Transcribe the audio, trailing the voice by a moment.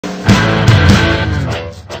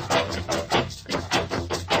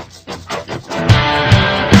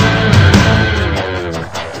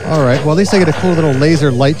Alright, well at least I get a cool little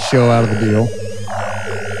laser light show out of the deal.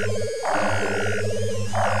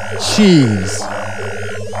 Cheese.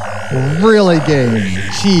 Really, game.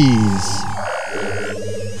 Cheese.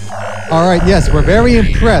 Alright, yes, we're very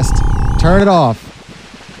impressed. Turn it off.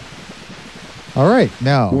 Alright,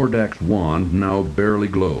 now. Mordack's wand now barely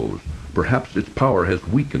glows. Perhaps its power has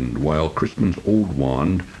weakened while Crispin's old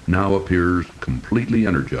wand now appears completely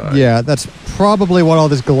energized. Yeah, that's probably what all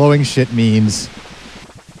this glowing shit means.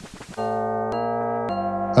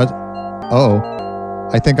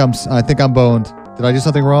 I think I'm boned. Did I do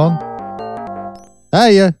something wrong?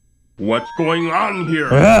 Hiya. What's going on here?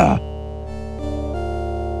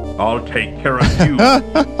 I'll take care of you,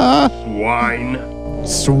 swine.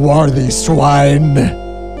 Swarthy swine.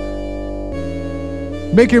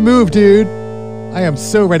 Make your move, dude. I am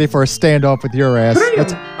so ready for a standoff with your ass.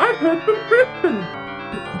 I've heard from Crispin.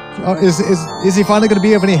 Oh, is he finally going to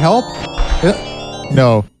be of any help?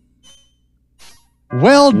 No.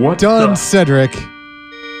 Well done, Cedric.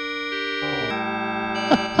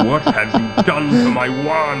 What have you done to my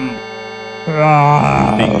wand?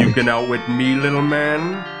 Think you can outwit me, little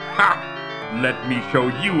man? Ha! Let me show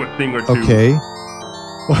you a thing or two. Okay.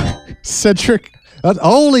 Cedric.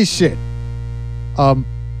 Holy shit.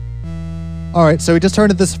 Alright, so he just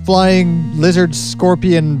turned into this flying lizard,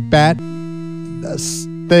 scorpion, bat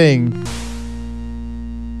thing.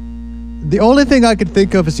 The only thing I could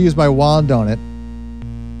think of is to use my wand on it.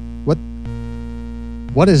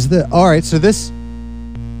 What is this? Alright, so this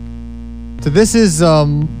is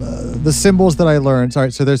the symbols that I learned.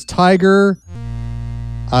 Alright, so there's tiger.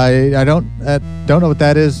 I don't know what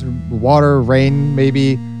that is. Water, rain,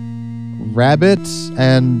 maybe. Rabbit,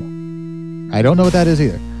 and I don't know what that is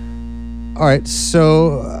either. Alright,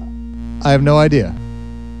 so I have no idea.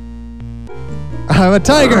 I'm a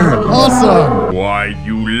tiger! Awesome! Why,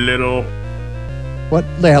 you little... What?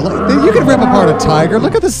 Yeah, you can rip apart a tiger.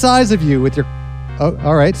 Look at the size of you with your... Oh,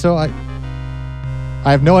 alright, so I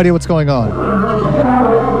have no idea what's going on.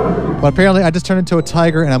 But apparently I just turned into a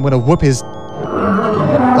tiger and I'm gonna whoop his...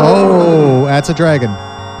 Oh, that's a dragon.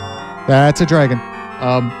 That's a dragon.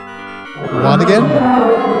 Wand again?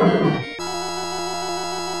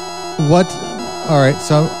 What? Alright,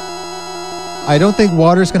 so... I don't think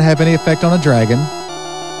water's gonna have any effect on a dragon.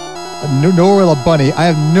 Nor will a bunny. I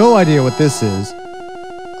have no idea what this is.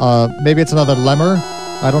 Maybe it's another lemur?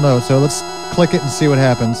 I don't know, so let's click it and see what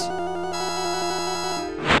happens.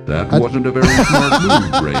 That wasn't a very smart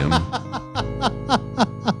move, Graham.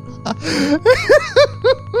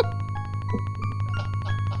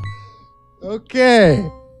 Okay.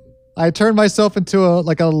 I turned myself into a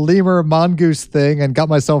lemur mongoose thing and got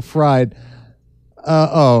myself fried.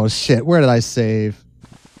 Oh shit, where did I save?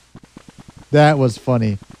 That was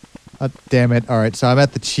funny. Damn it. Alright, so I'm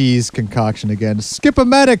at the cheese concoction again.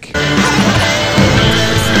 Skip-o-matic!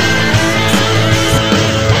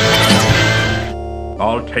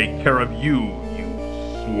 I'll take care of you, you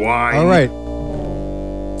swine. Alright.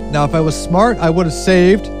 Now, if I was smart, I would have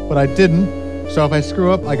saved, but I didn't. So if I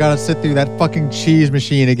screw up, I gotta sit through that fucking cheese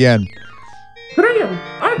machine again. Graham,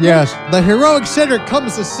 yes, the heroic Cedric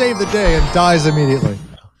comes to save the day and dies immediately.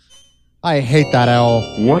 I hate that owl.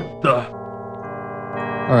 What the?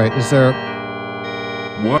 Alright, is there...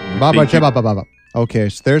 What? Okay,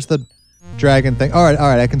 so there's the dragon thing. Alright,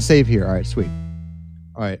 I can save here. Alright, sweet.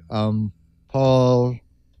 Alright, Paul...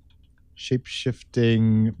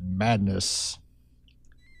 Shape-shifting madness.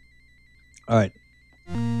 Alright.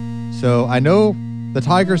 So, I know the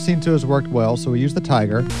tiger seemed to have worked well, so we use the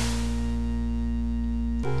tiger.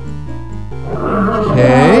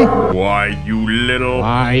 Okay. Why, you little...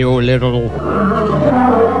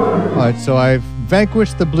 Alright, so I've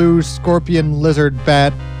vanquished the blue scorpion, lizard,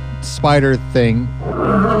 bat, spider thing.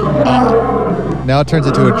 Now it turns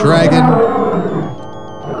into a dragon.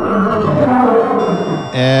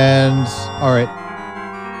 And... Alright.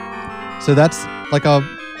 So that's like a...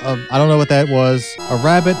 I don't know what that was. A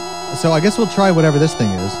rabbit. So I guess we'll try whatever this thing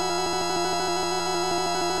is.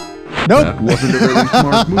 Nope. That wasn't a very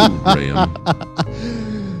smart move,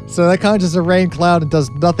 Graham. So that conjures a rain cloud and does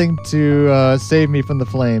nothing to save me from the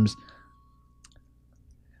flames.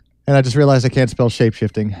 And I just realized I can't spell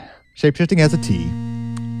shapeshifting. Shapeshifting has a T.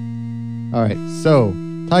 Alright, so,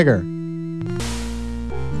 tiger.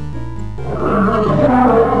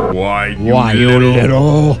 Why, you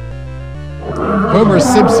little... Homer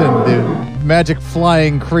Simpson, the magic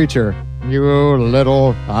flying creature. You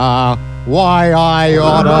little... why I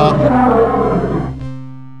oughta...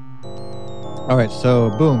 Alright, so,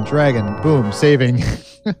 boom, dragon, boom, saving.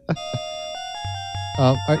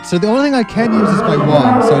 Alright, so the only thing I can use is my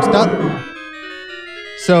wand, so it's not...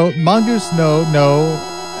 So, mongoose, no.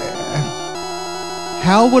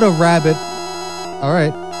 How would a rabbit... All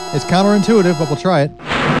right. It's counterintuitive, but we'll try it.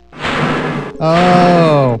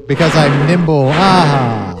 Oh, because I'm nimble.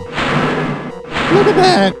 Ah. Look at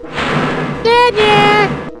that.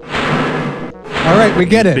 All right, we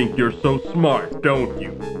get it. Think you're so smart, don't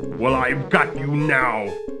you? Well, I've got you now.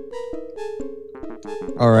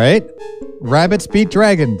 All right. Rabbits beat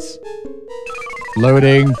dragons.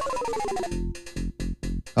 Loading.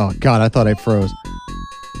 Oh, God, I thought I froze.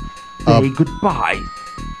 Say goodbye,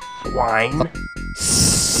 swine.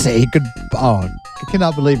 Say goodbye. Oh, I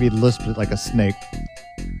cannot believe he lisped it like a snake.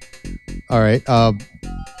 All right.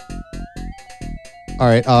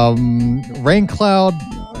 Rain cloud.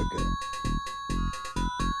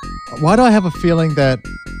 Why do I have a feeling that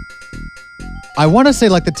I want to say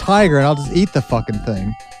like the tiger and I'll just eat the fucking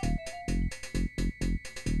thing?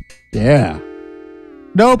 Yeah.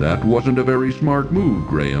 Nope. That wasn't a very smart move,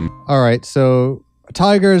 Graham. All right, so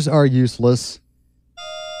tigers are useless.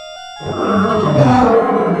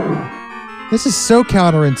 This is so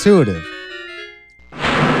counterintuitive. All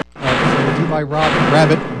right, so we'll do my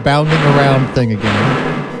rabbit bounding around thing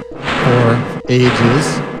again for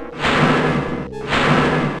ages.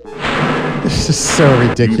 This is so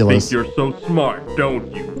ridiculous. You think you're so smart,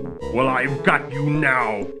 don't you? Well, I've got you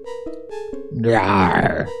now.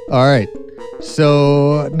 Rawr. All right.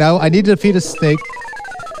 So now I need to defeat a snake.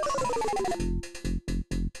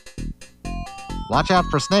 Watch out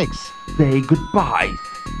for snakes. Say goodbye,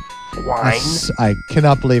 swine. I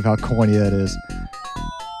cannot believe how corny that is.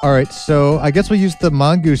 All right, so I guess we'll use the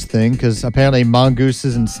mongoose thing because apparently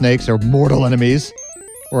mongooses and snakes are mortal enemies.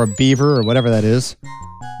 Or a beaver or whatever that is.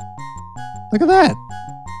 Look at that.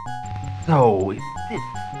 So, is this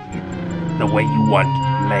the way you want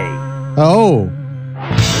to play? Oh.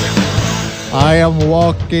 I am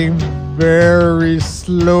walking very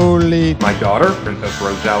slowly. My daughter, Princess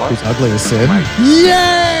Rosella. She's ugly as sin.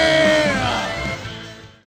 Yeah!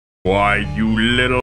 Why, you little...